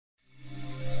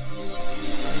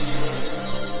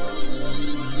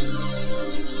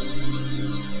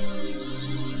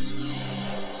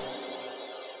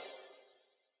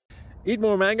Eat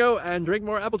more mango and drink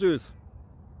more apple juice.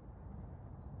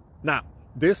 Now,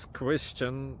 this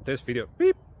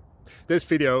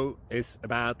video is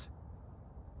about...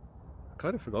 I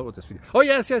kind of forgot what this video... Oh,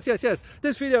 yes.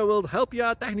 This video will help you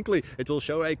out technically. It will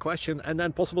show a question and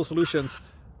then possible solutions.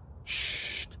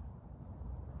 Shh.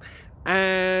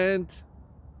 And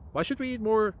why should we eat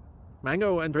more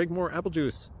mango and drink more apple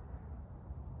juice?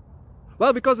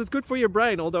 Well, because it's good for your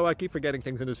brain, although I keep forgetting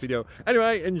things in this video.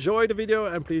 Anyway, enjoy the video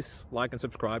and please like and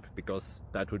subscribe, because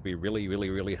that would be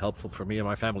really helpful for me and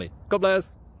my family. God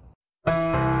bless!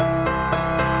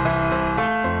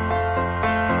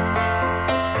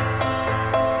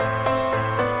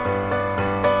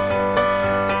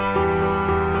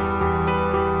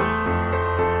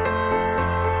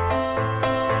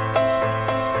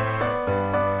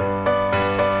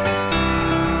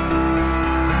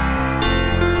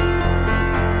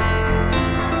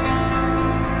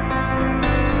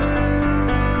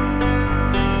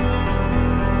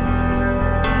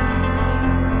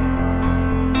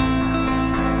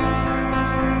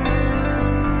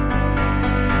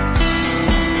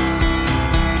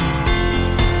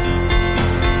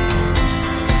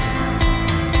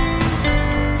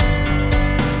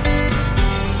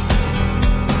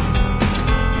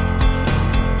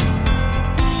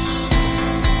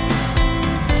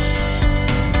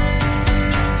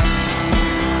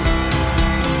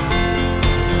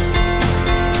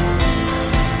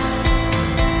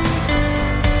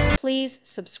 Please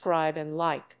subscribe and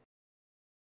like.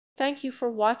 Thank you for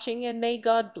watching, and may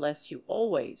God bless you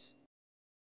always.